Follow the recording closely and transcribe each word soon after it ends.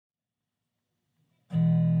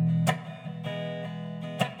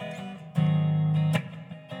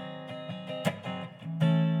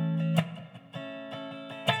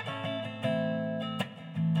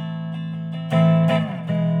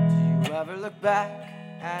back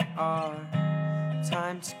at our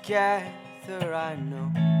time together, I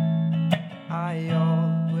know I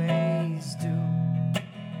always do.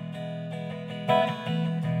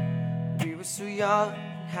 We were so young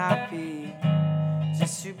and happy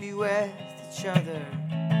just to be with each other.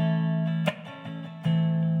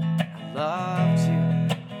 I loved you,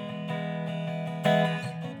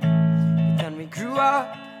 but then we grew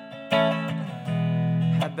up,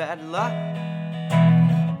 had bad luck.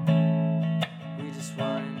 We just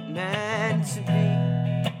weren't meant to be.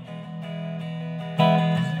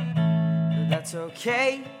 But that's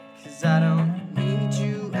okay, 'cause I don't need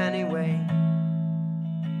you anyway.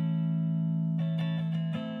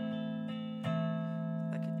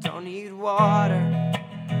 Like I don't need water,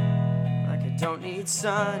 like I don't need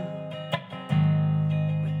sun.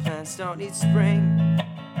 Like plants don't need spring,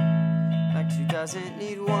 like two doesn't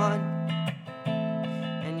need one.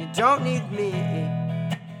 And you don't need me,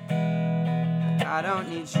 like I don't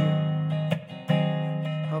need you.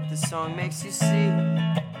 Hope this song makes you see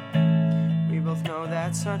we both know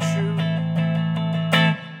that's not true.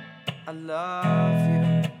 I love you.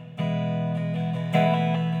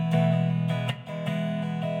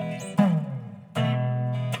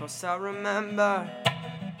 Of course I remember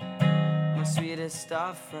my sweetest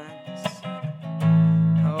of friends,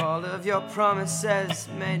 how all of your promises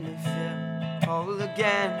made me feel whole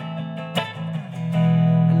again.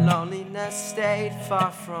 And loneliness stayed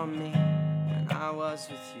far from me when I was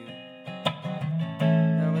with you.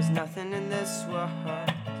 There was nothing in this world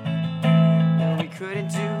that we couldn't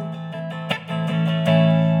do.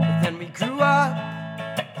 But then we grew up,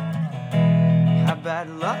 had bad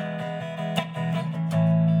luck.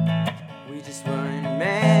 We just weren't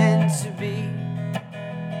meant to be.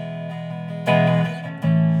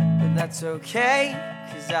 But that's okay,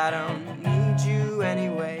 'cause I don't need you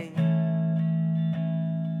anyway.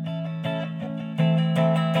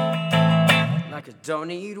 Like I don't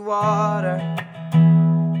need water,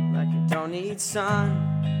 like I don't need sun.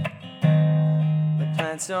 Like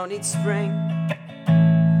plants don't need spring,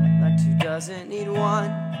 like two doesn't need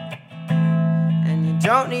one. And you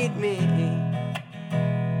don't need me,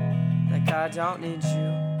 like I don't need you.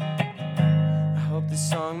 I hope this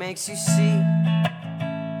song makes you see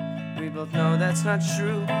we both know that's not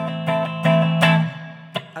true.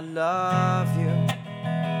 I love you,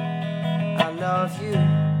 I love you.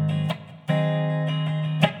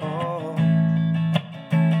 Oh,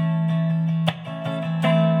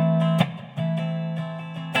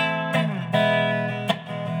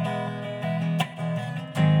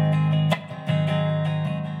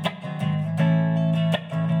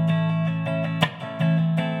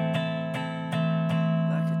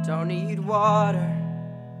 like I don't need water,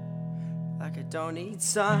 like I don't need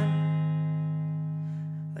sun.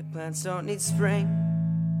 Like plants don't need spring,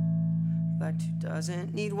 like two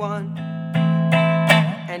doesn't need one.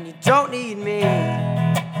 And you don't need me,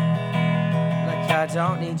 like I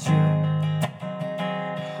don't need you.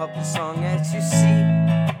 I hope the song lets you see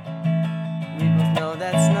we both know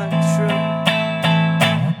that's not true.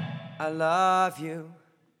 I love you.